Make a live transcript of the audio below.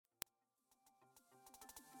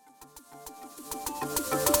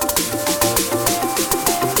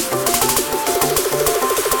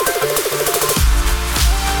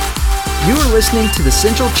listening to the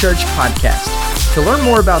Central Church Podcast. To learn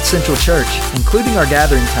more about Central Church, including our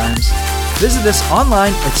gathering times, visit us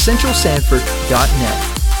online at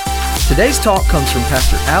centralsanford.net. Today's talk comes from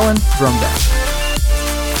Pastor Alan Brumback.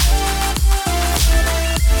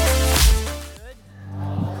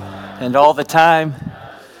 And all the time.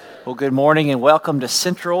 Well, good morning and welcome to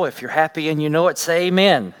Central. If you're happy and you know it, say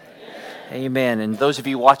amen. Amen. And those of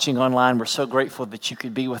you watching online, we're so grateful that you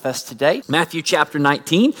could be with us today. Matthew chapter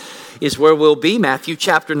 19 is where we'll be. Matthew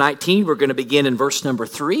chapter 19, we're going to begin in verse number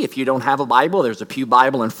 3. If you don't have a Bible, there's a pew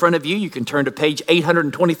Bible in front of you. You can turn to page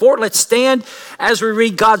 824. Let's stand as we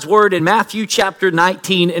read God's word in Matthew chapter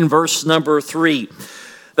 19 in verse number 3.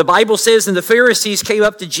 The Bible says, "And the Pharisees came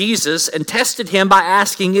up to Jesus and tested him by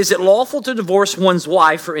asking, 'Is it lawful to divorce one's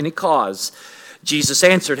wife for any cause?' Jesus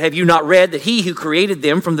answered, 'Have you not read that he who created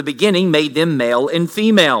them from the beginning made them male and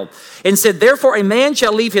female? And said, Therefore a man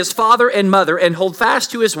shall leave his father and mother and hold fast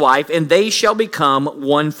to his wife, and they shall become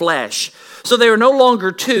one flesh. So they are no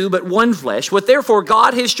longer two, but one flesh. What therefore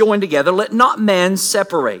God has joined together, let not man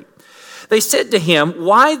separate.' They said to him,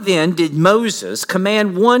 'Why then did Moses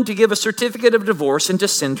command one to give a certificate of divorce and to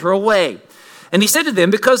send her away?' And he said to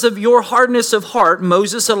them, 'Because of your hardness of heart,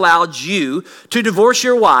 Moses allowed you to divorce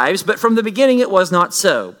your wives, but from the beginning it was not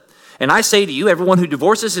so. And I say to you, everyone who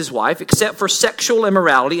divorces his wife, except for sexual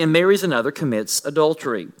immorality, and marries another, commits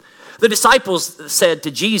adultery.' The disciples said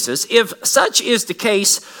to Jesus, 'If such is the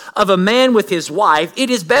case of a man with his wife, it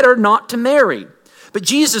is better not to marry.' But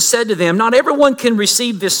Jesus said to them, 'Not everyone can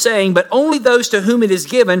receive this saying, but only those to whom it is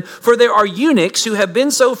given. For there are eunuchs who have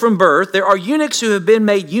been so from birth. There are eunuchs who have been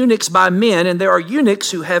made eunuchs by men, and there are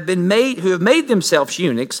eunuchs who have made themselves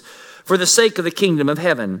eunuchs for the sake of the kingdom of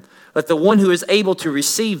heaven. Let the one who is able to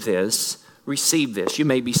receive this, receive this.'" You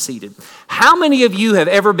may be seated. How many of you have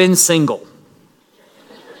ever been single?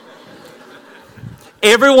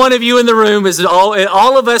 Every one of you in the room is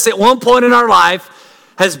all of us at one point in our life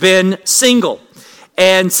has been single.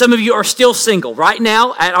 And some of you are still single. Right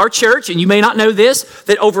now at our church, and you may not know this,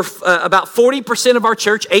 that about 40% of our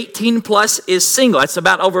church, 18 plus, is single. That's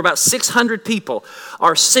about 600 people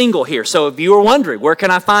are single here. So if you are wondering, where can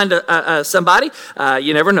I find somebody?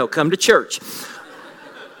 You never know. Come to church.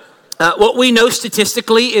 What we know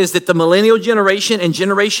statistically is that the millennial generation and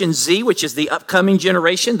Generation Z, which is the upcoming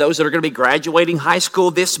generation, those that are going to be graduating high school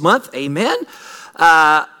this month, amen,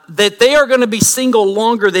 that they are going to be single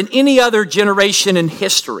longer than any other generation in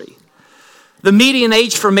history. The median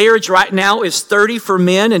age for marriage right now is 30 for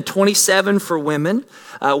men and 27 for women.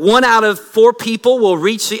 1 out of 4 people will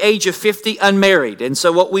reach the age of 50 unmarried. And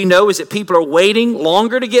so what we know is that people are waiting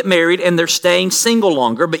longer to get married and they're staying single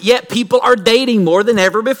longer, but yet people are dating more than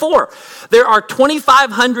ever before. There are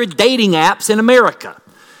 2,500 dating apps in America.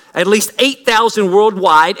 At least 8,000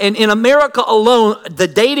 worldwide. And in America alone, the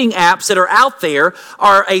dating apps that are out there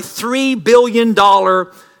are a $3 billion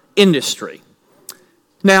industry.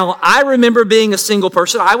 Now, I remember being a single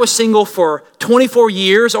person. I was single for 24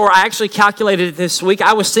 years, or I actually calculated it this week.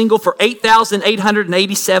 I was single for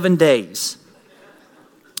 8,887 days.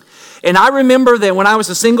 And I remember that when I was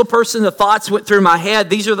a single person, the thoughts went through my head.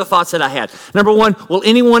 These are the thoughts that I had. Number one, will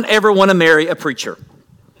anyone ever want to marry a preacher?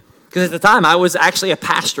 Because at the time, I was actually a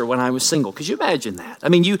pastor when I was single. Could you imagine that? I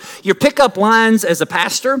mean, your pickup lines as a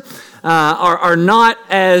pastor are not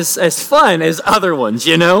as fun as other ones,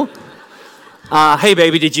 you know? Hey,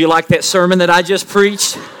 baby, did you like that sermon that I just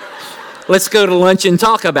preached? Let's go to lunch and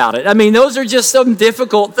talk about it. I mean, those are just some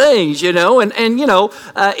difficult things, you know, and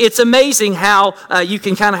it's amazing how you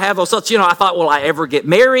can kind of have those thoughts. You know, I thought, will I ever get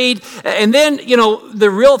married? And then, the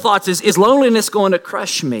real thoughts is loneliness going to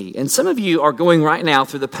crush me? And some of you are going right now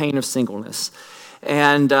through the pain of singleness.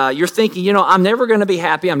 And you're thinking, I'm never going to be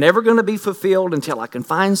happy. I'm never going to be fulfilled until I can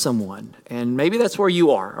find someone. And maybe that's where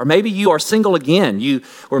you are. Or maybe you are single again. You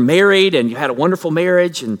were married and you had a wonderful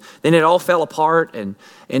marriage and then it all fell apart. And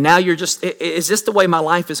now you're just, is this the way my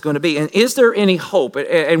life is going to be? And is there any hope?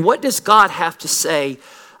 And what does God have to say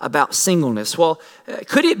about singleness? Well,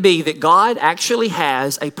 could it be that God actually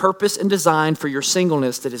has a purpose and design for your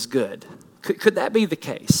singleness that is good? Could that be the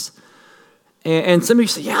case? And some of you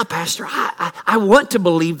say, yeah, Pastor, I want to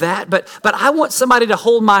believe that, but I want somebody to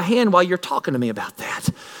hold my hand while you're talking to me about that.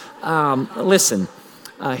 Listen,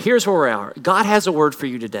 here's where we are. God has a word for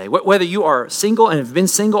you today. Whether you are single and have been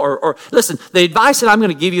single or listen, the advice that I'm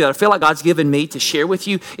going to give you that I feel like God's given me to share with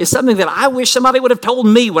you is something that I wish somebody would have told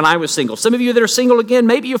me when I was single. Some of you that are single again,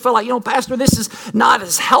 maybe you feel like, Pastor, this is not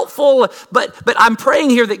as helpful, but I'm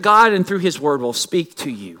praying here that God and through his word will speak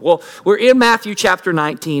to you. Well, we're in Matthew chapter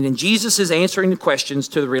 19, and Jesus is answering the questions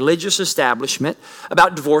to the religious establishment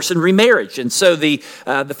about divorce and remarriage. And so the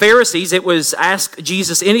Pharisees, it was Ask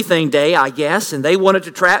Jesus Anything Day, I guess, and they wanted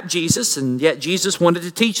to trap Jesus, and yet Jesus wanted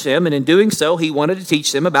to teach them, and in doing so, he wanted to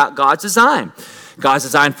teach them about God's design. God's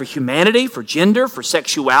design for humanity, for gender, for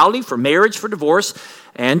sexuality, for marriage, for divorce,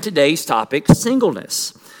 and today's topic,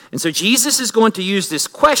 singleness. And so Jesus is going to use this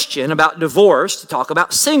question about divorce to talk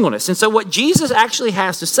about singleness. And so what Jesus actually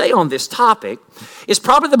has to say on this topic is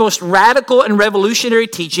probably the most radical and revolutionary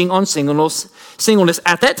teaching on singleness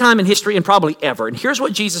at that time in history and probably ever. And here's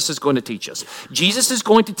what Jesus is going to teach us. Jesus is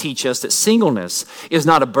going to teach us that singleness is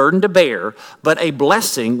not a burden to bear, but a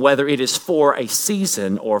blessing, whether it is for a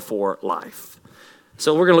season or for life.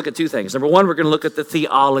 So we're going to look at two things. Number one, we're going to look at the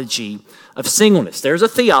theology of singleness. There's a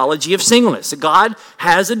theology of singleness. God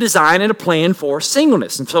has a design and a plan for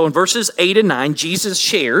singleness. And so in verses 8 and 9, Jesus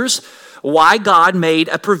shares why God made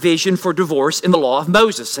a provision for divorce in the law of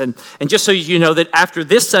Moses. And just so you know that after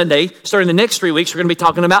this Sunday, starting the next 3 weeks, we're going to be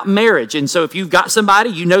talking about marriage. And so if you've got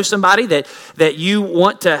somebody, somebody that you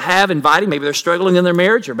want to have inviting, maybe they're struggling in their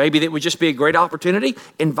marriage, or maybe that would just be a great opportunity,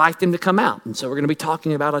 invite them to come out. And so we're going to be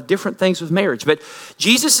talking about different things with marriage. But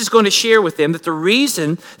Jesus is going to share with them that the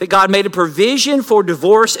reason that God made a provision for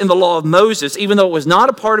divorce in the law of Moses, even though it was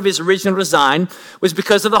not a part of his original design, was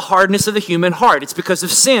because of the hardness of the human heart. It's because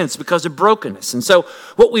of sin. It's because of brokenness. And so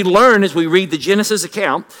what we learn as we read the Genesis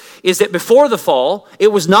account is that before the fall,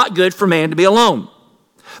 it was not good for man to be alone.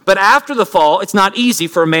 But after the fall, it's not easy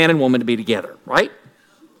for a man and woman to be together, right?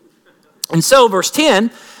 And so verse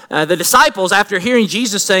 10, the disciples, after hearing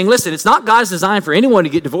Jesus saying, listen, it's not God's design for anyone to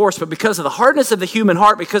get divorced, but because of the hardness of the human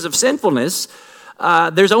heart, because of sinfulness,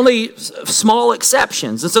 there's only small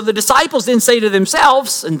exceptions. And so the disciples then say to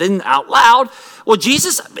themselves, and then out loud, well,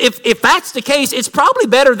 Jesus, if that's the case, it's probably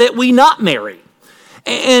better that we not marry.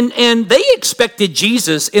 And they expected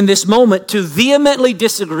Jesus in this moment to vehemently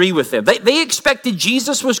disagree with them. They expected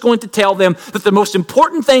Jesus was going to tell them that the most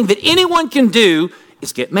important thing that anyone can do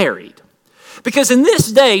is get married. Because in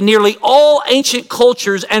this day, nearly all ancient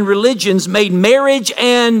cultures and religions made marriage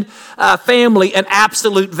and family an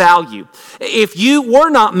absolute value. If you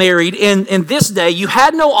were not married in this day, you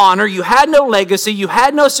had no honor, you had no legacy, you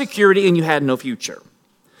had no security, and you had no future.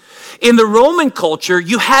 In the Roman culture,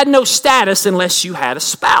 you had no status unless you had a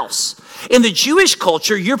spouse. In the Jewish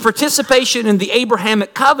culture, your participation in the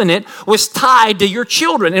Abrahamic covenant was tied to your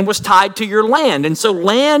children and was tied to your land. And so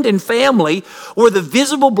land and family were the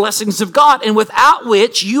visible blessings of God, and without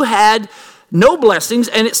which you had no blessings,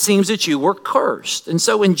 and it seems that you were cursed. And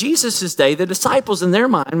so in Jesus' day, the disciples in their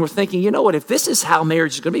mind were thinking, you know what, if this is how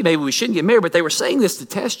marriage is going to be, maybe we shouldn't get married. But they were saying this to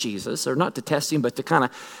test Jesus, or not to test him, but to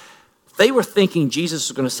they were thinking Jesus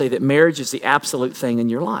was going to say that marriage is the absolute thing in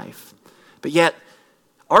your life. But yet,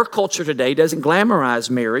 our culture today doesn't glamorize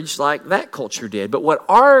marriage like that culture did. But what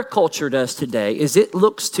our culture does today is it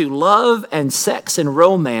looks to love and sex and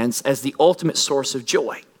romance as the ultimate source of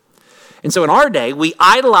joy. And so in our day, we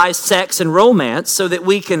idolize sex and romance so that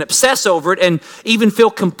we can obsess over it and even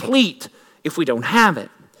feel complete if we don't have it.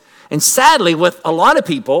 And sadly, with a lot of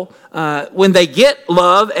people, when they get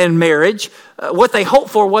love and marriage, what they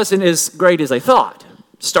hoped for wasn't as great as they thought.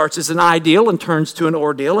 It starts as an ideal and turns to an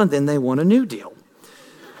ordeal, and then they want a new deal.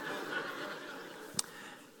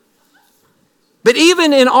 But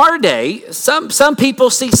even in our day, some people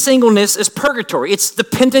see singleness as purgatory. It's the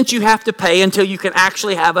penance you have to pay until you can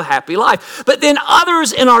actually have a happy life. But then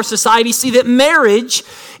others in our society see that marriage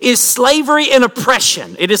is slavery and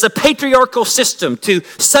oppression. It is a patriarchal system to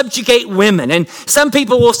subjugate women. And some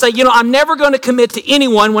people will say, I'm never going to commit to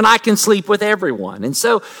anyone when I can sleep with everyone. And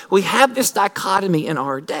so we have this dichotomy in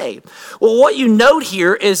our day. Well, what you note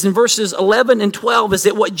here is in verses 11 and 12 is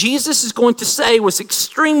that what Jesus is going to say was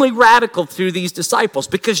extremely radical through these disciples,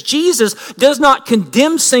 because Jesus does not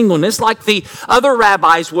condemn singleness like the other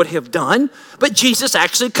rabbis would have done, but Jesus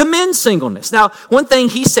actually commends singleness. Now, one thing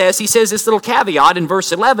he says this little caveat in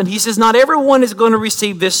verse 11, he says, not everyone is going to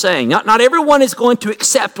receive this saying. Not everyone is going to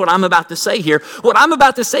accept what I'm about to say here. What I'm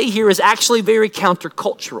about to say here is actually very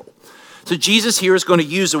countercultural. So Jesus here is going to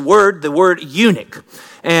use the word eunuch.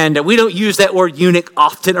 And we don't use that word eunuch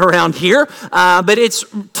often around here, but it's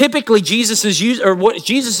typically what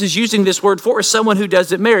Jesus is using this word for is someone who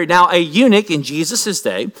doesn't marry. Now, a eunuch in Jesus'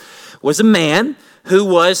 day was a man who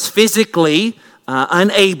was physically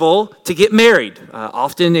unable to get married.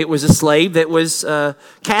 Often it was a slave that was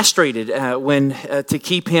castrated to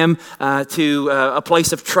keep him to a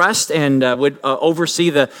place of trust and would oversee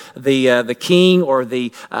the king or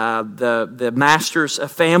the master's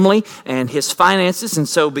family and his finances. And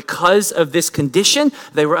so because of this condition,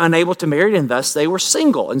 they were unable to marry, and thus they were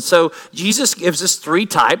single. And so Jesus gives us three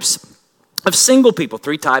types of single people,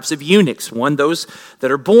 three types of eunuchs. One, those that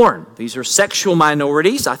are born. These are sexual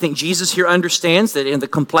minorities. I think Jesus here understands that in the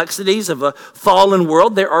complexities of a fallen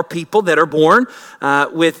world, there are people that are born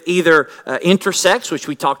with either intersex, which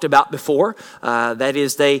we talked about before. That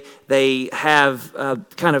is, they have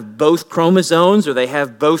kind of both chromosomes, or they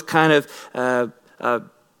have both kind of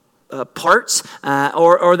parts,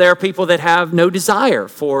 or there are people that have no desire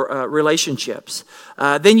for relationships.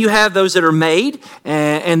 Then you have those that are made,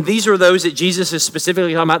 and these are those that Jesus is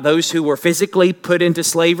specifically talking about, those who were physically put into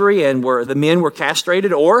slavery and the men were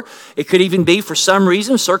castrated, or it could even be for some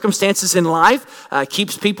reason, circumstances in life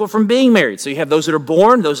keeps people from being married. So you have those that are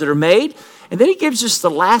born, those that are made, and then he gives us the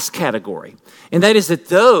last category, and that is that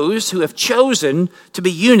those who have chosen to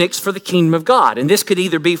be eunuchs for the kingdom of God. And this could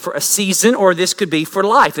either be for a season or this could be for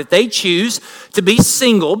life. That they choose to be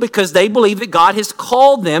single because they believe that God has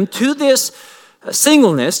called them to this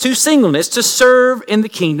singleness to serve in the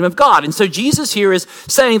kingdom of God. And so Jesus here is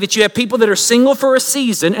saying that you have people that are single for a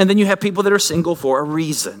season, and then you have people that are single for a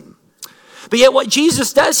reason. But yet what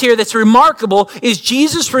Jesus does here that's remarkable is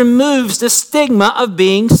Jesus removes the stigma of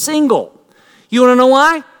being single. You want to know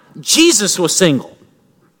why? Jesus was single.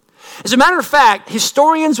 As a matter of fact,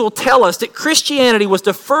 historians will tell us that Christianity was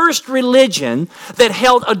the first religion that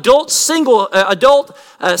held adult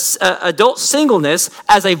singleness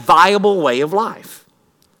as a viable way of life.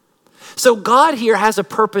 So God here has a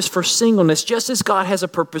purpose for singleness, just as God has a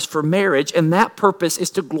purpose for marriage, and that purpose is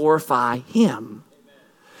to glorify Him.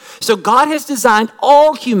 So God has designed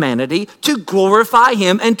all humanity to glorify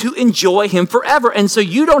Him and to enjoy Him forever. And so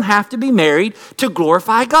you don't have to be married to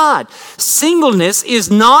glorify God. Singleness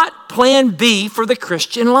is not plan B for the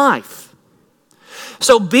Christian life.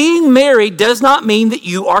 So being married does not mean that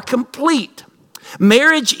you are complete.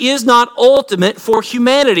 Marriage is not ultimate for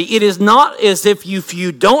humanity. It is not as if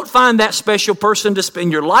you don't find that special person to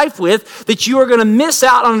spend your life with, that you are going to miss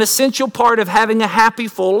out on an essential part of having a happy,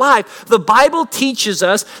 full life. The Bible teaches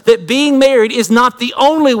us that being married is not the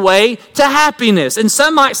only way to happiness. And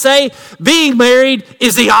some might say being married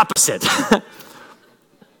is the opposite.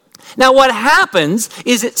 Now what happens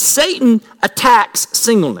is that Satan attacks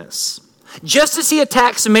singleness, just as he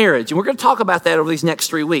attacks marriage. And we're going to talk about that over these next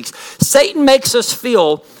 3 weeks. Satan makes us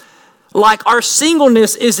feel like our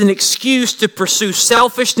singleness is an excuse to pursue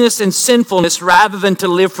selfishness and sinfulness rather than to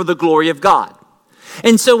live for the glory of God.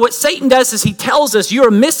 And so what Satan does is he tells us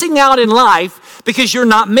you're missing out in life because you're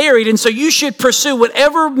not married, and so you should pursue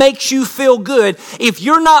whatever makes you feel good. If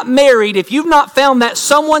you're not married, if you've not found that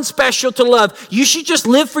someone special to love, you should just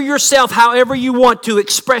live for yourself however you want to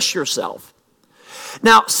express yourself.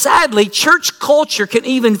 Now, sadly, church culture can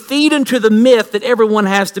even feed into the myth that everyone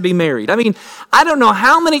has to be married. I mean, I don't know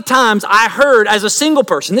how many times I heard as a single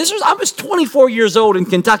person, I was 24 years old in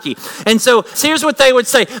Kentucky, and so here's what they would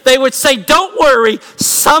say. They would say, don't worry,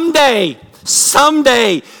 someday,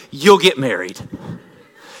 you'll get married.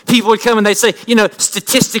 People would come and they'd say,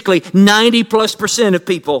 statistically, 90+% of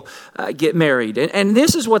people get married. And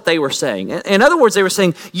this is what they were saying. In other words, they were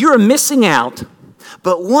saying, you're missing out.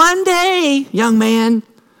 But one day, young man,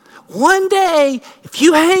 if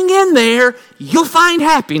you hang in there, you'll find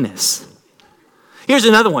happiness. Here's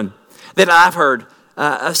another one that I've heard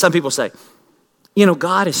some people say.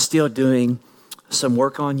 God is still doing some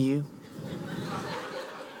work on you.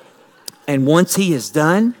 And once He is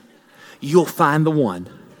done, you'll find the one.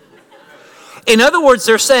 In other words,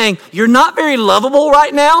 they're saying, you're not very lovable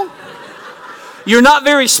right now. You're not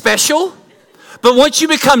very special. But once you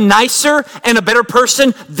become nicer and a better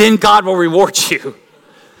person, then God will reward you.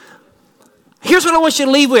 Here's what I want you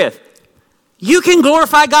to leave with. You can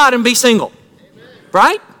glorify God and be single.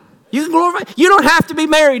 Right? You can glorify. You don't have to be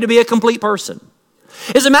married to be a complete person.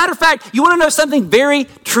 As a matter of fact, you want to know something very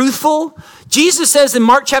truthful? Jesus says in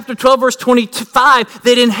Mark chapter 12, verse 25,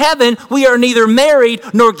 that in heaven we are neither married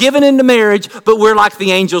nor given into marriage, but we're like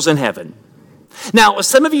the angels in heaven. Now, when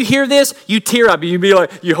some of you hear this, you tear up. You be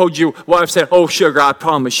like, you hold your wife, say, oh, sugar, I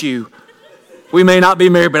promise you, we may not be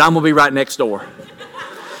married, but I'm going to be right next door.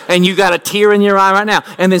 And you got a tear in your eye right now.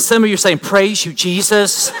 And then some of you are saying, praise you,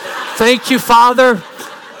 Jesus. Thank you, Father.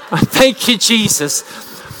 Thank you, Jesus.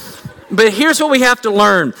 But here's what we have to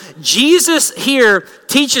learn. Jesus here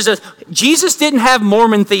teaches us, Jesus didn't have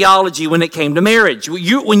Mormon theology when it came to marriage.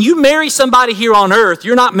 When you marry somebody here on earth,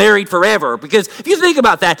 you're not married forever. Because if you think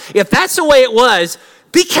about that, if that's the way it was,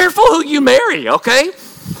 be careful who you marry, okay?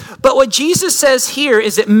 But what Jesus says here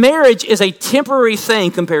is that marriage is a temporary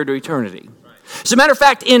thing compared to eternity. As a matter of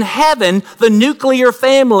fact, in heaven, the nuclear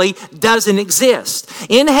family doesn't exist.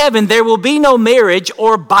 In heaven, there will be no marriage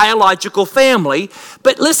or biological family.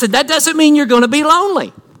 But listen, that doesn't mean you're going to be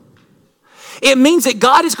lonely. It means that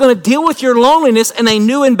God is going to deal with your loneliness in a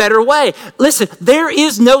new and better way. Listen, there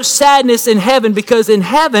is no sadness in heaven because in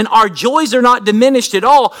heaven, our joys are not diminished at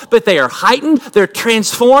all, but they are heightened, they're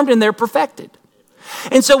transformed, and they're perfected.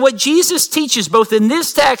 And so what Jesus teaches both in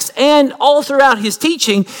this text and all throughout his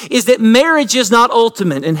teaching is that marriage is not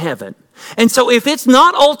ultimate in heaven. And so if it's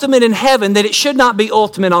not ultimate in heaven, then it should not be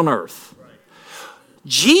ultimate on earth.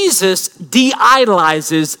 Jesus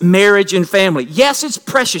de-idolizes marriage and family. Yes, it's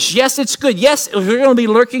precious. Yes, it's good. Yes, we're going to be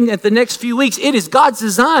looking at the next few weeks. It is God's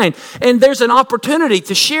design. And there's an opportunity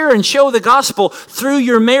to share and show the gospel through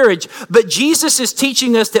your marriage. But Jesus is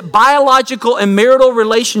teaching us that biological and marital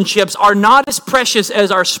relationships are not as precious as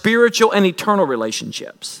our spiritual and eternal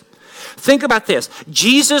relationships. Think about this.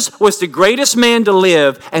 Jesus was the greatest man to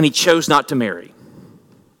live, and he chose not to marry.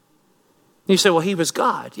 You say, well, he was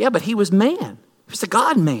God. Yeah, but he was man. He was the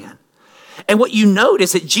God-man. And what you note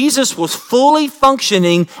is that Jesus was fully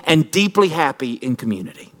functioning and deeply happy in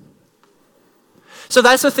community. So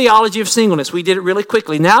that's the theology of singleness. We did it really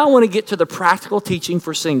quickly. Now I want to get to the practical teaching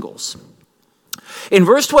for singles. In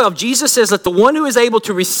verse 12, Jesus says that the one who is able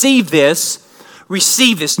to receive this.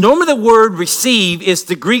 Normally the word receive is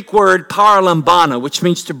the Greek word paralambano, which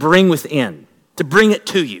means to bring within, to bring it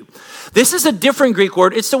to you. This is a different Greek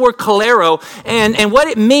word. It's the word kalero. And what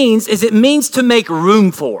it means is it means to make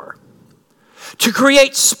room for. To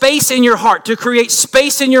create space in your heart. To create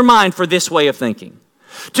space in your mind for this way of thinking.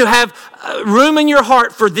 To have room in your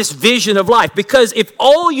heart for this vision of life. Because if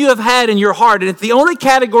all you have had in your heart, and if the only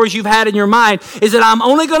categories you've had in your mind is that I'm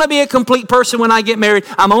only going to be a complete person when I get married.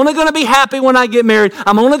 I'm only going to be happy when I get married.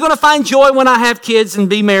 I'm only going to find joy when I have kids and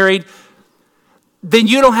be married. Then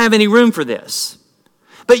you don't have any room for this.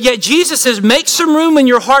 But yet Jesus says, make some room in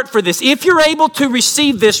your heart for this. If you're able to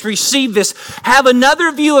receive this. Have another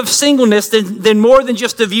view of singleness than more than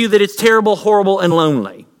just a view that it's terrible, horrible, and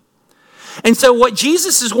lonely. And so what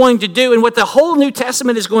Jesus is going to do, and what the whole New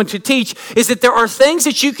Testament is going to teach, is that there are things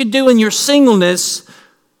that you can do in your singleness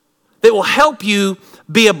that will help you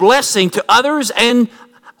be a blessing to others and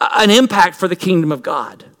an impact for the kingdom of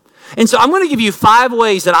God. And so I'm going to give you 5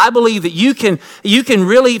 ways that I believe that you can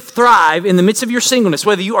really thrive in the midst of your singleness.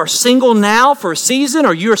 Whether you are single now for a season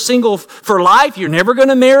or you're single for life, you're never going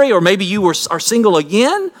to marry, or maybe you are single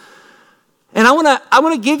again. And I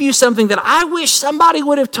want to give you something that I wish somebody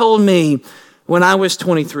would have told me when I was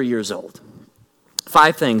 23 years old.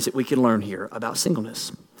 5 things that we can learn here about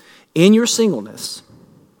singleness. In your singleness,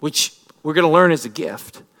 which we're going to learn as a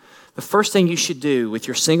gift, the first thing you should do with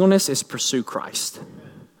your singleness is pursue Christ.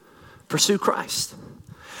 Pursue Christ.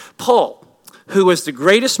 Paul, who was the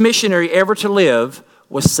greatest missionary ever to live,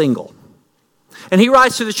 was single. And he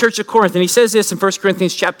writes to the church of Corinth, and he says this in 1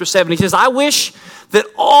 Corinthians chapter 7. He says, I wish that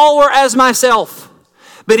all were as myself,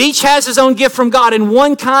 but each has his own gift from God, and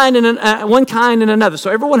one kind and another.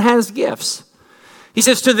 So everyone has gifts. He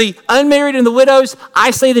says, to the unmarried and the widows,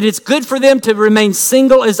 I say that it's good for them to remain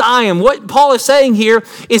single as I am. What Paul is saying here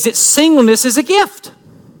is that singleness is a gift.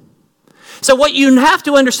 So what you have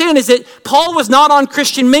to understand is that Paul was not on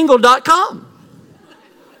ChristianMingle.com.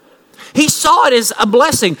 He saw it as a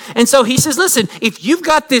blessing. And so he says, listen, if you've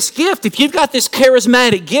got this gift, if you've got this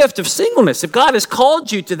charismatic gift of singleness, if God has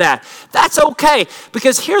called you to that, that's okay.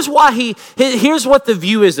 Because here's what the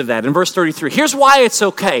view is of that in verse 33. Here's why it's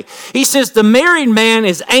okay. He says, the married man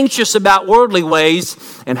is anxious about worldly ways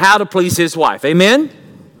and how to please his wife. Amen?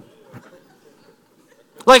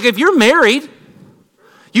 Like if you're married,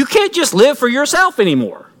 you can't just live for yourself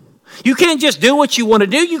anymore. You can't just do what you want to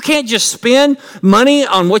do. You can't just spend money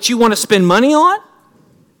on what you want to spend money on.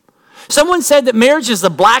 Someone said that marriage is the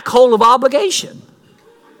black hole of obligation.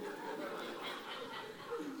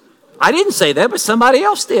 I didn't say that, but somebody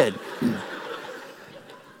else did.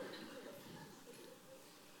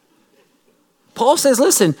 Paul says,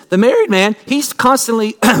 listen, the married man, he's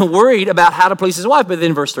constantly worried about how to please his wife. But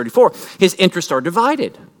then verse 34, his interests are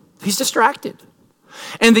divided. He's distracted.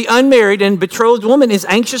 And the unmarried and betrothed woman is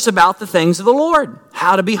anxious about the things of the Lord,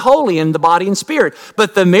 how to be holy in the body and spirit.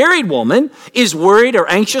 But the married woman is worried or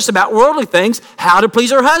anxious about worldly things, how to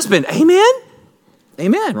please her husband. Amen?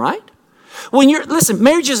 Amen, right? Listen,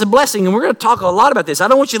 marriage is a blessing, and we're going to talk a lot about this. I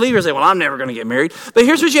don't want you to leave here and say, well, I'm never going to get married. But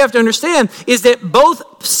here's what you have to understand is that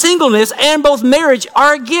both singleness and both marriage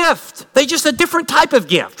are a gift. They're just a different type of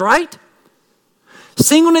gift, right?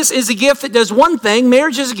 Singleness is a gift that does one thing.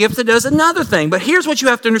 Marriage is a gift that does another thing. But here's what you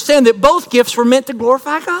have to understand, that both gifts were meant to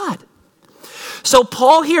glorify God. So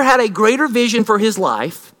Paul here had a greater vision for his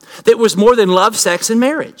life that was more than love, sex, and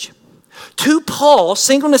marriage. To Paul,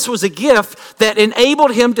 singleness was a gift that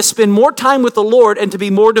enabled him to spend more time with the Lord and to be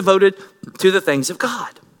more devoted to the things of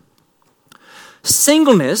God.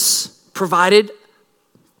 Singleness provided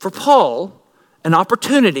for Paul an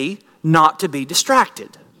opportunity not to be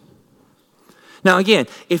distracted. Now again,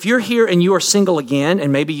 if you're here and you are single again,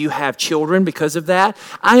 and maybe you have children because of that,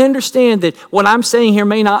 I understand that what I'm saying here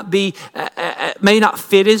may not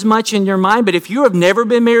fit as much in your mind. But if you have never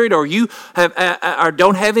been married, or you have or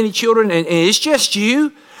don't have any children, and it's just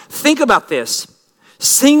you, think about this.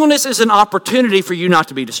 Singleness is an opportunity for you not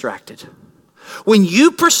to be distracted. When you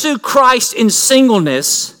pursue Christ in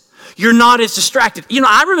singleness, you're not as distracted. You know,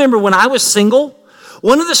 I remember when I was single,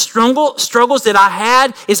 one of the struggles that I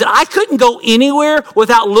had is that I couldn't go anywhere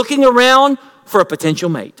without looking around for a potential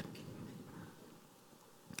mate.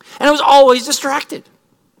 And I was always distracted.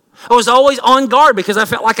 I was always on guard because I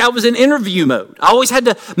felt like I was in interview mode. I always had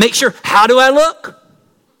to make sure, how do I look?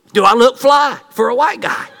 Do I look fly for a white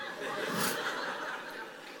guy?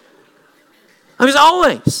 I was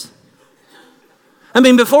always. I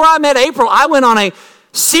mean, before I met April, I went on a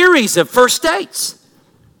series of first dates.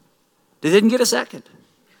 They didn't get a second.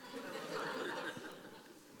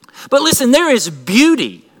 But listen, there is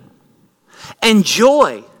beauty and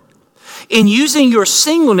joy in using your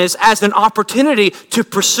singleness as an opportunity to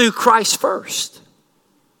pursue Christ first.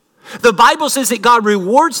 The Bible says that God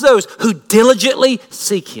rewards those who diligently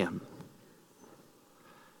seek Him.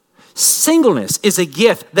 Singleness is a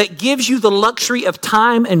gift that gives you the luxury of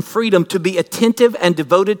time and freedom to be attentive and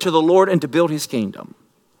devoted to the Lord and to build His kingdom.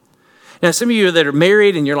 Now, some of you that are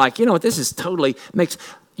married and you're like, you know what, this is totally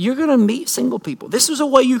you're going to meet single people. This is a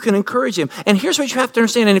way you can encourage them. And here's what you have to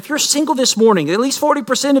understand. And if you're single this morning, at least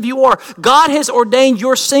 40% of you are, God has ordained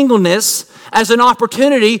your singleness as an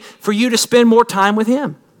opportunity for you to spend more time with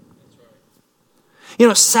Him. You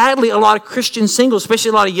know, sadly, a lot of Christian singles, especially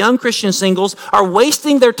a lot of young Christian singles, are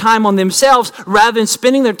wasting their time on themselves rather than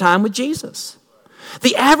spending their time with Jesus.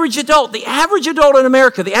 The average adult in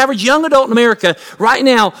America, the average young adult in America right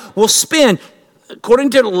now will spend, according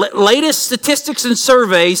to the latest statistics and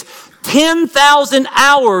surveys, 10,000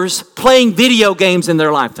 hours playing video games in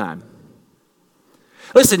their lifetime.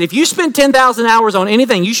 Listen, if you spend 10,000 hours on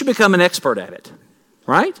anything, you should become an expert at it,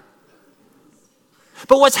 right?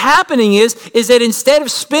 But what's happening is that instead of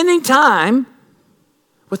spending time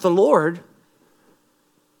with the Lord,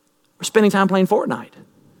 we're spending time playing Fortnite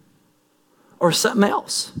or something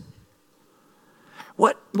else.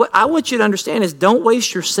 What I want you to understand is, don't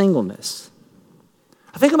waste your singleness.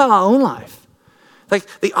 I think about my own life, like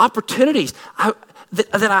the opportunities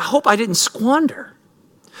that I hope I didn't squander.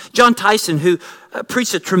 John Tyson, who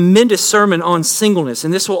preached a tremendous sermon on singleness,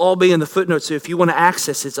 and this will all be in the footnotes, so if you want to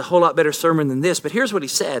access it, it's a whole lot better sermon than this. But here's what he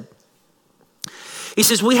said. He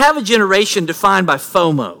says, we have a generation defined by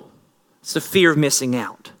FOMO. It's the fear of missing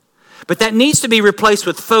out. But that needs to be replaced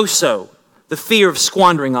with FOSO, the fear of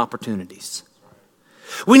squandering opportunities.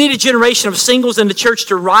 We need a generation of singles in the church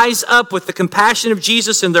to rise up with the compassion of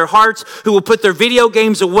Jesus in their hearts, who will put their video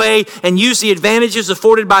games away and use the advantages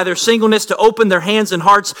afforded by their singleness to open their hands and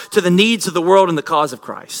hearts to the needs of the world and the cause of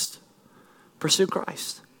Christ. Pursue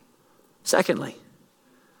Christ. Secondly,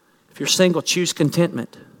 if you're single, choose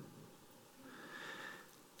contentment.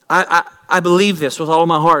 I believe this with all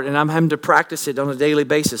my heart, and I'm having to practice it on a daily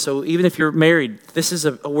basis. So even if you're married, this is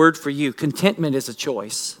a word for you. Contentment is a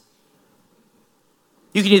choice.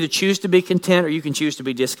 You can either choose to be content or you can choose to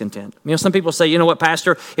be discontent. You know, some people say, you know what,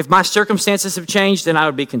 Pastor, if my circumstances have changed, then I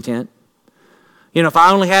would be content. You know, if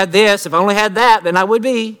I only had this, if I only had that, then I would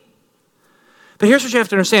be. But here's what you have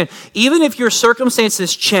to understand. Even if your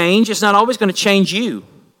circumstances change, it's not always going to change you.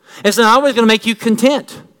 It's not always going to make you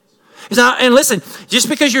content. It's not, and listen, just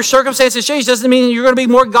because your circumstances change doesn't mean you're going to be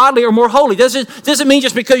more godly or more holy. Doesn't mean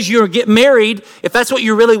just because you get married, if that's what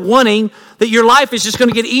you're really wanting, that your life is just going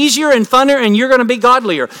to get easier and funner and you're going to be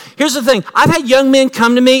godlier. Here's the thing. I've had young men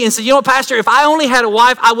come to me and say, you know what, Pastor, if I only had a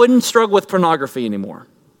wife, I wouldn't struggle with pornography anymore.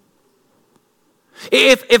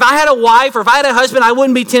 If I had a wife or if I had a husband, I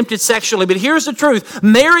wouldn't be tempted sexually. But here's the truth.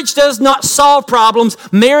 Marriage does not solve problems.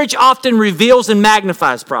 Marriage often reveals and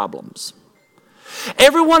magnifies problems.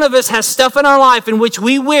 Every one of us has stuff in our life in which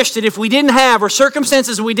we wish that if we didn't have, or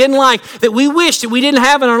circumstances we didn't like, that we wish that we didn't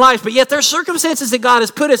have in our life, but yet there's circumstances that God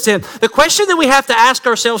has put us in. The question that we have to ask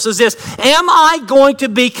ourselves is this: am I going to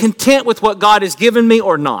be content with what God has given me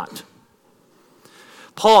or not?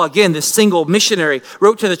 Paul, again, this single missionary,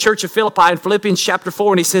 wrote to the church of Philippi in Philippians chapter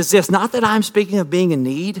 4, and he says this: not that I'm speaking of being in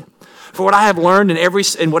need, for what I have learned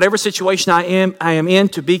in whatever situation I am in,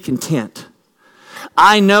 to be content.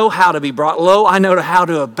 I know how to be brought low. I know how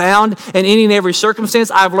to abound in any and every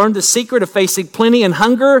circumstance. I've learned the secret of facing plenty and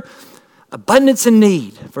hunger, abundance and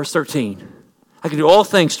need. Verse 13, I can do all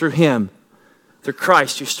things through him, through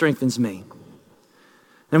Christ who strengthens me.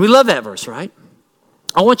 And we love that verse, right?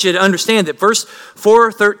 I want you to understand that verse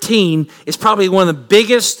 4:13 is probably one of the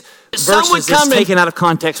biggest verses that's taken out of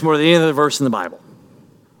context more than any other verse in the Bible.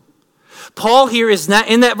 Paul here is not,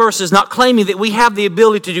 in that verse, is not claiming that we have the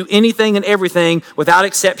ability to do anything and everything without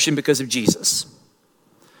exception because of Jesus.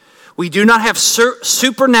 We do not have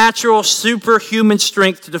supernatural, superhuman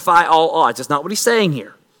strength to defy all odds. That's not what he's saying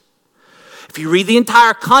here. If you read the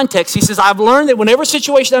entire context, he says, I've learned that whenever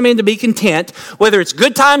situation I'm in, to be content, whether it's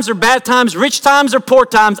good times or bad times, rich times or poor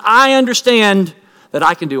times, I understand that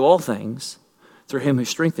I can do all things through him who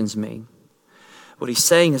strengthens me. What he's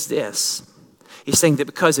saying is this: he's saying that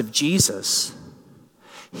because of Jesus,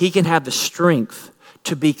 he can have the strength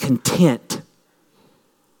to be content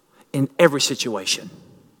in every situation.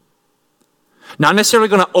 Not necessarily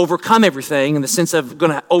going to overcome everything in the sense of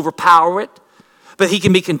going to overpower it, but he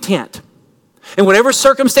can be content. In whatever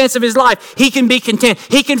circumstance of his life, he can be content.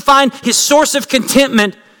 He can find his source of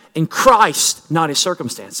contentment in Christ, not his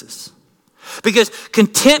circumstances. Because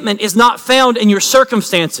contentment is not found in your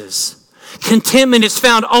circumstances. Contentment is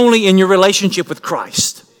found only in your relationship with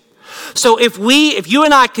Christ. So if you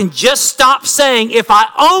and I can just stop saying, if I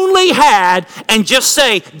only had, and just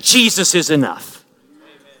say, Jesus is enough.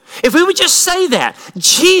 If we would just say that,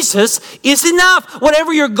 Jesus is enough.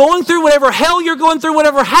 Whatever you're going through, whatever hell you're going through,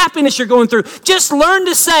 whatever happiness you're going through, just learn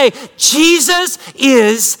to say, Jesus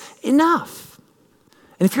is enough.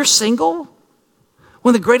 And if you're single,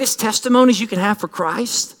 one of the greatest testimonies you can have for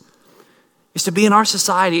Christ is to be in our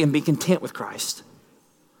society and be content with Christ.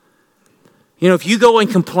 You know, if you go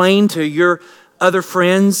and complain to your other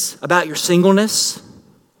friends about your singleness,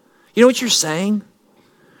 you know what you're saying?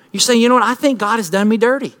 You're saying, you know what, I think God has done me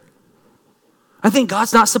dirty. I think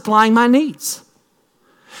God's not supplying my needs.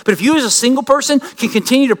 But if you as a single person can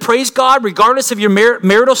continue to praise God regardless of your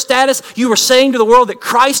marital status, you are saying to the world that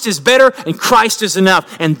Christ is better and Christ is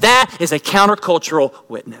enough. And that is a countercultural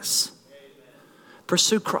witness.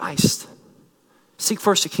 Pursue Christ. Seek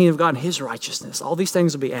first the kingdom of God and his righteousness. All these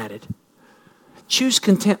things will be added. Choose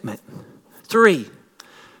contentment. 3,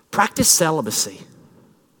 practice celibacy.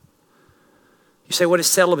 You say, what is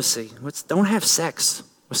celibacy? Don't have sex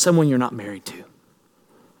with someone you're not married to.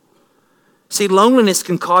 See, loneliness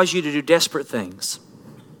can cause you to do desperate things.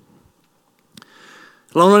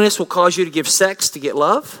 Loneliness will cause you to give sex to get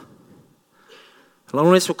love.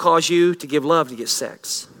 Loneliness will cause you to give love to get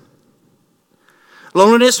sex.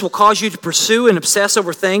 Loneliness will cause you to pursue and obsess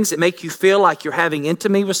over things that make you feel like you're having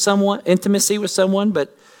intimacy with someone,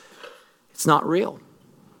 but it's not real.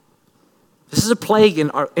 This is a plague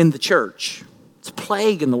in the church. It's a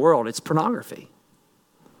plague in the world. It's pornography.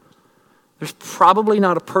 There's probably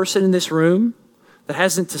not a person in this room that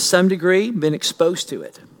hasn't to some degree been exposed to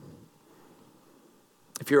it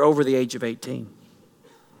if you're over the age of 18.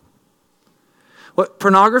 What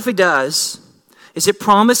pornography does is it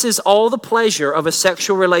promises all the pleasure of a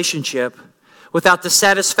sexual relationship without the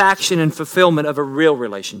satisfaction and fulfillment of a real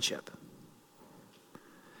relationship.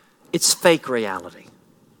 It's fake reality.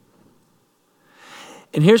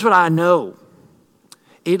 And here's what I know.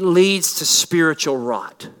 It leads to spiritual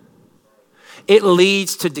rot. It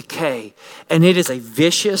leads to decay. And it is a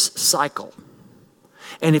vicious cycle.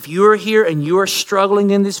 And if you are here and you are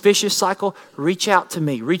struggling in this vicious cycle, reach out to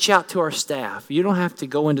me. Reach out to our staff. You don't have to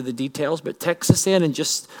go into the details, but text us in and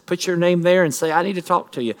just put your name there and say, I need to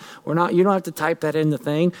talk to you. You don't have to type that in the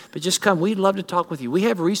thing, but just come. We'd love to talk with you. We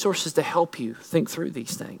have resources to help you think through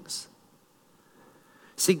these things.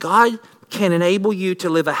 See, God can enable you to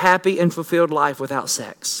live a happy and fulfilled life without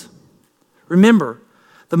sex. Remember,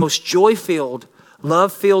 the most joy-filled,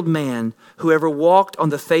 love-filled man who ever walked on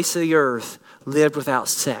the face of the earth lived without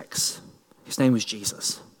sex. His name was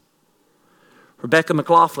Jesus. Rebecca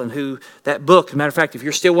McLaughlin, who that book, as a matter of fact, if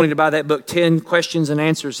you're still wanting to buy that book, 10 questions and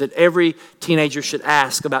answers that every teenager should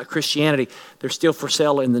ask about Christianity, they're still for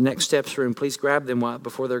sale in the Next Steps room. Please grab them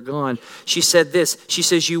before they're gone. She said this. She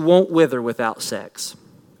says, you won't wither without sex.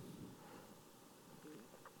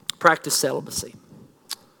 Practice celibacy.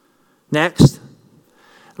 Next,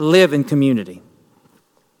 live in community.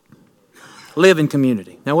 Live in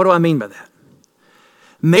community. Now, what do I mean by that?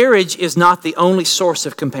 Marriage is not the only source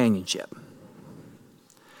of companionship.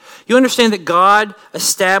 You understand that God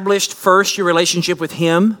established first your relationship with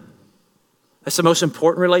Him. That's the most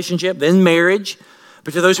important relationship. Then marriage.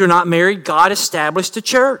 But to those who are not married, God established a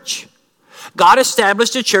church. God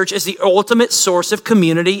established a church as the ultimate source of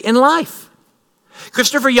community in life.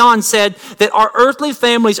 Christopher Yuan said that our earthly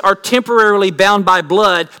families are temporarily bound by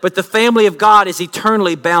blood, but the family of God is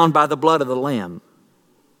eternally bound by the blood of the Lamb.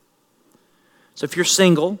 So if you're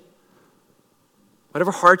single,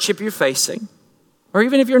 whatever hardship you're facing, or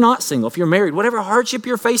even if you're not single, if you're married, whatever hardship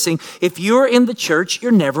you're facing, if you're in the church,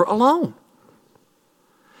 you're never alone.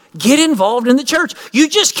 Get involved in the church. You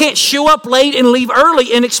just can't show up late and leave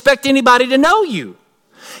early and expect anybody to know you.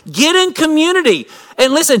 Get in community.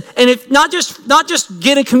 And listen, and if not just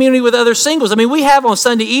get in community with other singles. I mean, we have on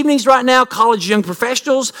Sunday evenings right now, college young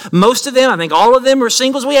professionals. Most of them, I think all of them are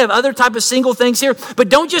singles. We have other type of single things here. But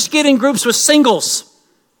don't just get in groups with singles.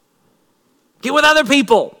 Get with other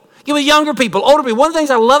people. Get with younger people, older people. One of the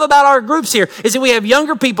things I love about our groups here is that we have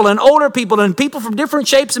younger people and older people and people from different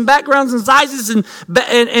shapes and backgrounds and sizes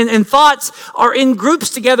and thoughts are in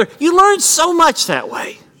groups together. You learn so much that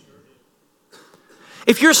way.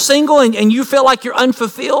 If you're single and you feel like you're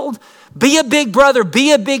unfulfilled, be a big brother,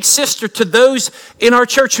 be a big sister to those in our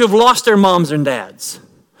church who have lost their moms and dads.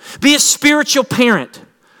 Be a spiritual parent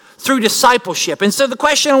through discipleship. And so the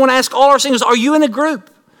question I want to ask all our singles, are you in a group?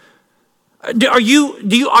 Are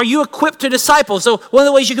you equipped to disciple? So one of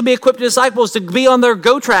the ways you can be equipped to disciple is to be on their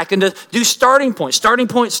Go track and to do Starting Point. Starting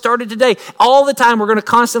Point started today. All the time we're going to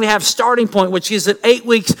constantly have Starting Point, which is an 8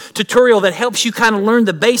 weeks tutorial that helps you kind of learn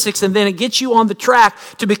the basics, and then it gets you on the track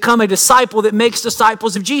to become a disciple that makes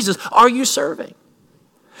disciples of Jesus. Are you serving?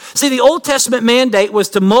 See, the Old Testament mandate was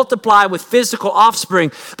to multiply with physical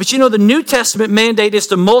offspring, but you know the New Testament mandate is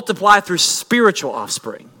to multiply through spiritual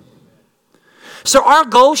offspring. So our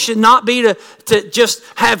goal should not be to just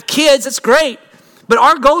have kids. That's great. But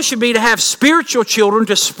our goal should be to have spiritual children,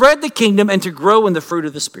 to spread the kingdom and to grow in the fruit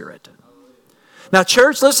of the Spirit. Now,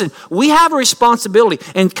 church, listen, we have a responsibility.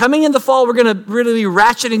 And coming in the fall, we're going to really be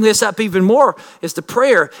ratcheting this up even more, is the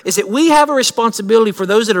prayer, is that we have a responsibility for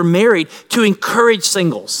those that are married to encourage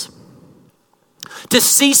singles. To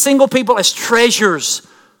see single people as treasures.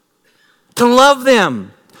 To love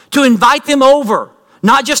them. To invite them over.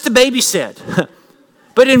 Not just to babysit,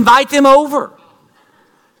 but invite them over.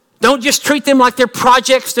 Don't just treat them like they're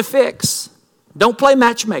projects to fix. Don't play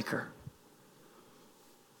matchmaker.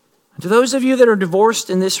 To those of you that are divorced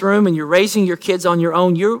in this room and you're raising your kids on your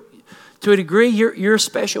own, to a degree, you're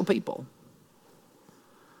special people.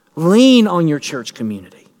 Lean on your church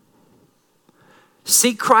community.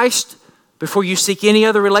 Seek Christ before you seek any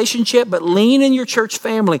other relationship, but lean in your church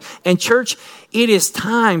family. And church, it is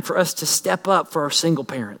time for us to step up for our single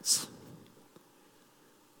parents.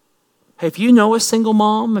 Hey, if you know a single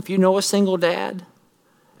mom, if you know a single dad,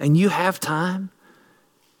 and you have time,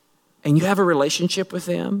 and you have a relationship with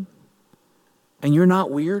them, and you're not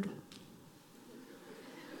weird,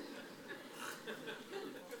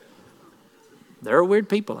 there are weird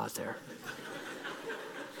people out there.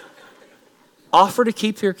 Offer to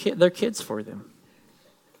keep their kids for them.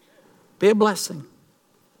 Be a blessing.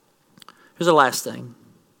 Here's the last thing.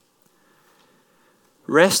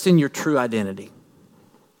 Rest in your true identity.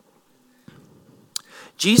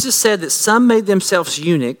 Jesus said that some made themselves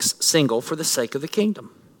eunuchs, single, for the sake of the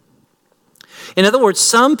kingdom. In other words,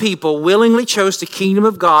 some people willingly chose the kingdom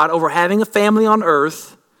of God over having a family on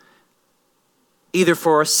earth, either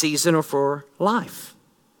for a season or for life.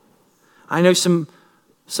 I know some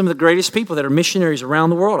of the greatest people that are missionaries around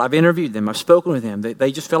the world. I've interviewed them. I've spoken with them.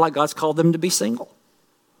 They just feel like God's called them to be single.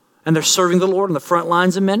 And they're serving the Lord on the front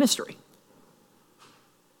lines of ministry.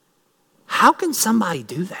 How can somebody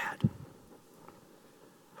do that?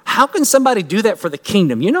 How can somebody do that for the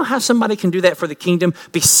kingdom? You know how somebody can do that for the kingdom?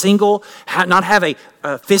 Be single, not have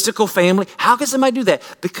a physical family? How can somebody do that?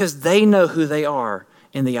 Because they know who they are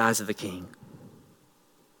in the eyes of the King.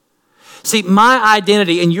 See, my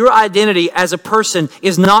identity and your identity as a person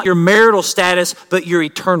is not your marital status, but your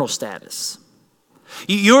eternal status.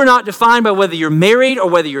 You're not defined by whether you're married or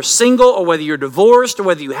whether you're single or whether you're divorced or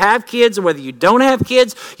whether you have kids or whether you don't have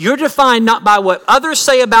kids. You're defined not by what others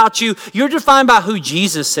say about you. You're defined by who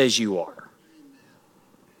Jesus says you are.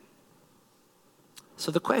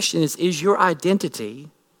 So the question is your identity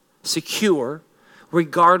secure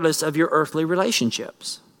regardless of your earthly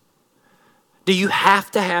relationships? Do you have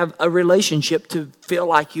to have a relationship to feel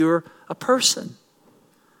like you're a person?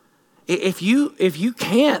 If you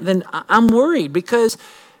can't, then I'm worried, because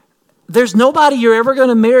there's nobody you're ever going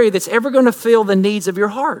to marry that's ever going to fill the needs of your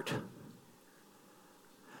heart.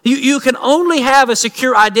 You can only have a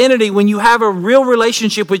secure identity when you have a real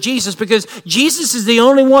relationship with Jesus, because Jesus is the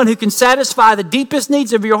only one who can satisfy the deepest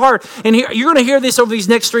needs of your heart. And you're going to hear this over these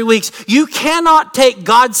next 3 weeks. You cannot take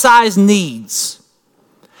God-sized needs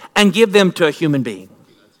and give them to a human being.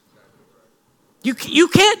 You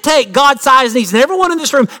can't take God-sized needs, and everyone in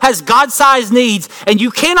this room has God-sized needs, and you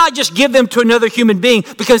cannot just give them to another human being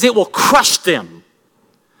because it will crush them.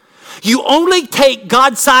 You only take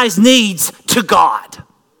God-sized needs to God.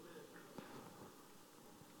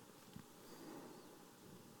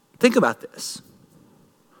 Think about this.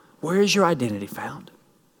 Where is your identity found?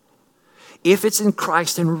 If it's in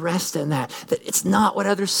Christ, and rest in that it's not what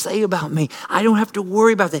others say about me. I don't have to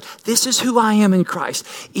worry about that. This is who I am in Christ.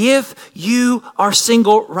 If you are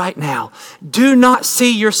single right now, do not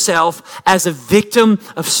see yourself as a victim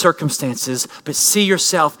of circumstances, but see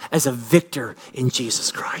yourself as a victor in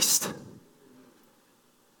Jesus Christ.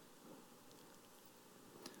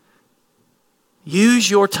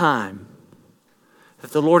 Use your time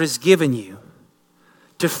that the Lord has given you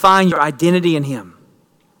to find your identity in Him.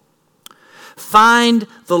 Find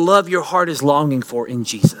the love your heart is longing for in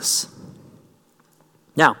Jesus.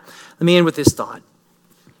 Now, let me end with this thought.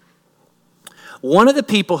 One of the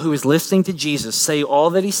people who was listening to Jesus say all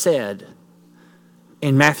that He said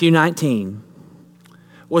in Matthew 19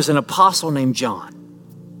 was an apostle named John.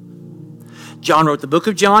 John wrote the book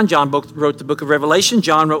of John. John wrote the book of Revelation.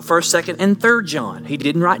 John wrote 1st, 2nd, and 3rd John. He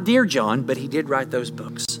didn't write Dear John, but he did write those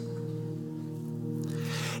books.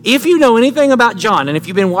 If you know anything about John, and if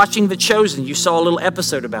you've been watching The Chosen, you saw a little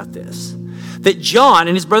episode about this, that John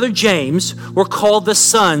and his brother James were called the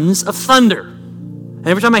sons of thunder. And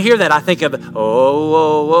every time I hear that, I think of,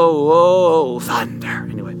 thunder.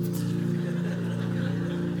 Anyway.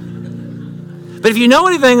 But if you know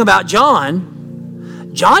anything about John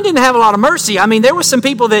didn't have a lot of mercy. I mean, there were some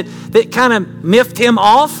people that kind of miffed him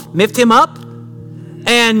up.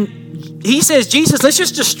 And he says, Jesus, let's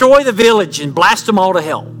just destroy the village and blast them all to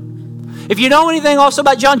hell. If you know anything also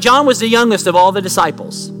about John was the youngest of all the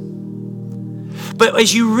disciples. But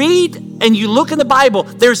as you read and you look in the Bible,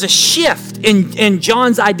 there's a shift in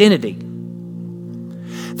John's identity.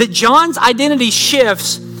 That John's identity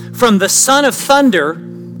shifts from the son of thunder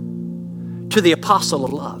to the apostle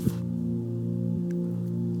of love.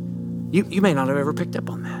 You may not have ever picked up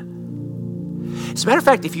on that. As a matter of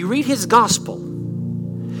fact, if you read his gospel,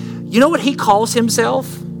 you know what he calls himself?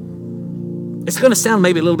 It's going to sound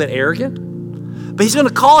maybe a little bit arrogant, but he's going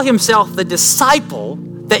to call himself the disciple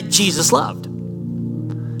that Jesus loved.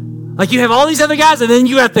 Like you have all these other guys, and then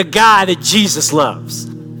you have the guy that Jesus loves.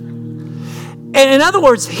 And in other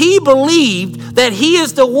words, he believed that he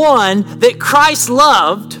is the one that Christ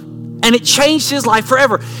loved, and it changed his life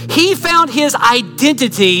forever. He found his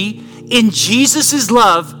identity in Jesus'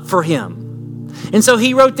 love for him. And so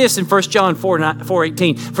he wrote this in 1 John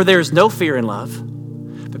 4:18, for there is no fear in love,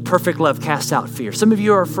 but perfect love casts out fear. Some of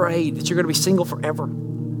you are afraid that you're going to be single forever,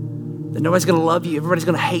 that nobody's going to love you, everybody's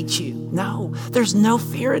going to hate you. No, there's no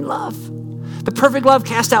fear in love. The perfect love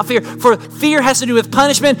casts out fear, for fear has to do with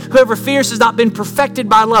punishment. Whoever fears has not been perfected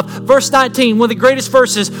by love. Verse 19, one of the greatest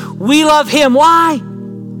verses, we love him. Why?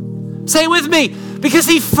 Say it with me. Because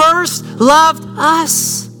he first loved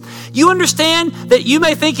us. You understand that you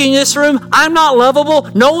may think in this room, I'm not lovable.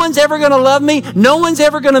 No one's ever going to love me. No one's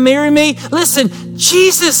ever going to marry me. Listen,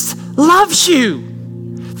 Jesus loves you.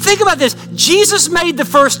 Think about this. Jesus made the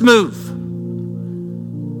first move.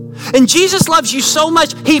 And Jesus loves you so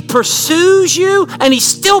much, he pursues you and he's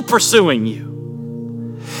still pursuing you.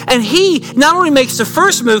 And he not only makes the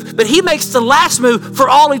first move, but he makes the last move for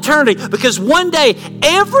all eternity. Because one day,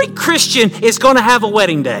 every Christian is going to have a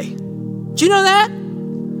wedding day. Do you know that?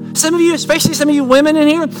 Some of you, especially some of you women in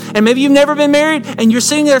here, and maybe you've never been married, and you're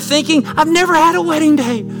sitting there thinking, I've never had a wedding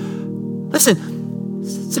day. Listen,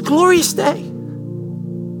 it's a glorious day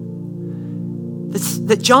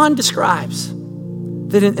that John describes.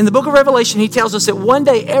 That in the book of Revelation, he tells us that one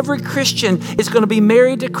day every Christian is going to be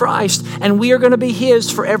married to Christ and we are going to be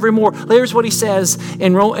his forevermore. Here's what he says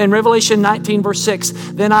in Revelation 19, verse 6.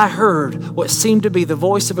 Then I heard what seemed to be the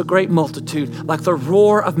voice of a great multitude, like the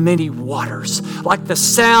roar of many waters, like the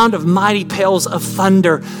sound of mighty peals of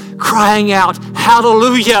thunder, crying out,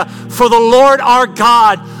 Hallelujah, for the Lord our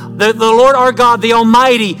God, the Lord our God, the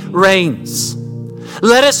Almighty reigns.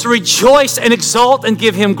 Let us rejoice and exult and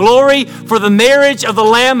give him glory, for the marriage of the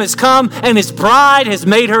Lamb has come and his bride has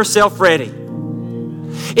made herself ready.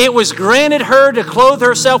 It was granted her to clothe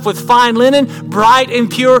herself with fine linen, bright and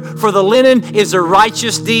pure, for the linen is the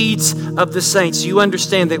righteous deeds of the saints. You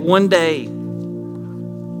understand that one day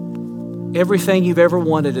everything you've ever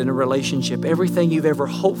wanted in a relationship, everything you've ever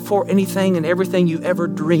hoped for, anything and everything you ever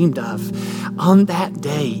dreamed of, on that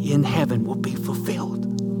day in heaven will be fulfilled.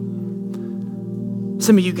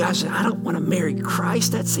 Some of you guys say, I don't want to marry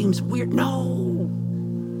Christ. That seems weird. No.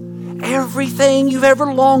 Everything you've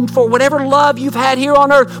ever longed for, whatever love you've had here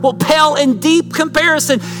on earth will pale in deep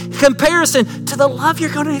comparison to the love you're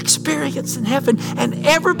going to experience in heaven. And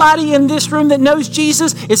everybody in this room that knows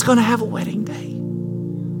Jesus is going to have a wedding day.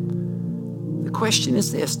 The question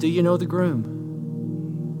is this: do you know the groom?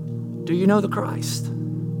 Do you know the Christ?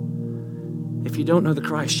 If you don't know the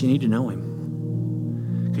Christ, you need to know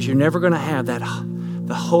him, because you're never going to have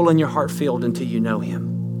the hole in your heart filled until you know him.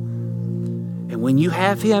 And when you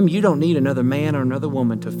have him, you don't need another man or another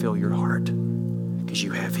woman to fill your heart, because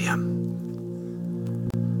you have him.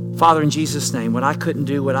 Father, in Jesus' name, what I couldn't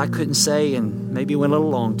do, what I couldn't say, and maybe went a little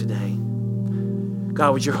long today,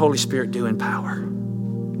 God, would your Holy Spirit do in power?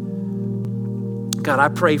 God, I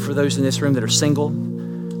pray for those in this room that are single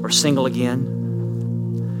or single again,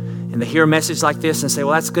 and they hear a message like this and say,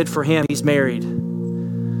 well, that's good for him. He's married.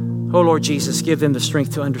 Oh, Lord Jesus, give them the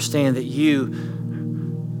strength to understand that you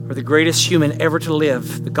are the greatest human ever to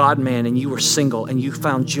live, the God-man, and you were single and you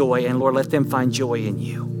found joy. And Lord, let them find joy in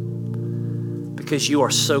you, because you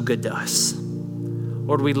are so good to us.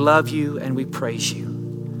 Lord, we love you and we praise you.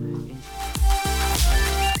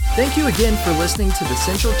 Thank you again for listening to the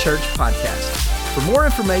Central Church Podcast. For more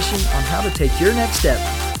information on how to take your next step,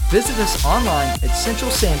 visit us online at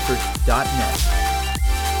centralsanford.net.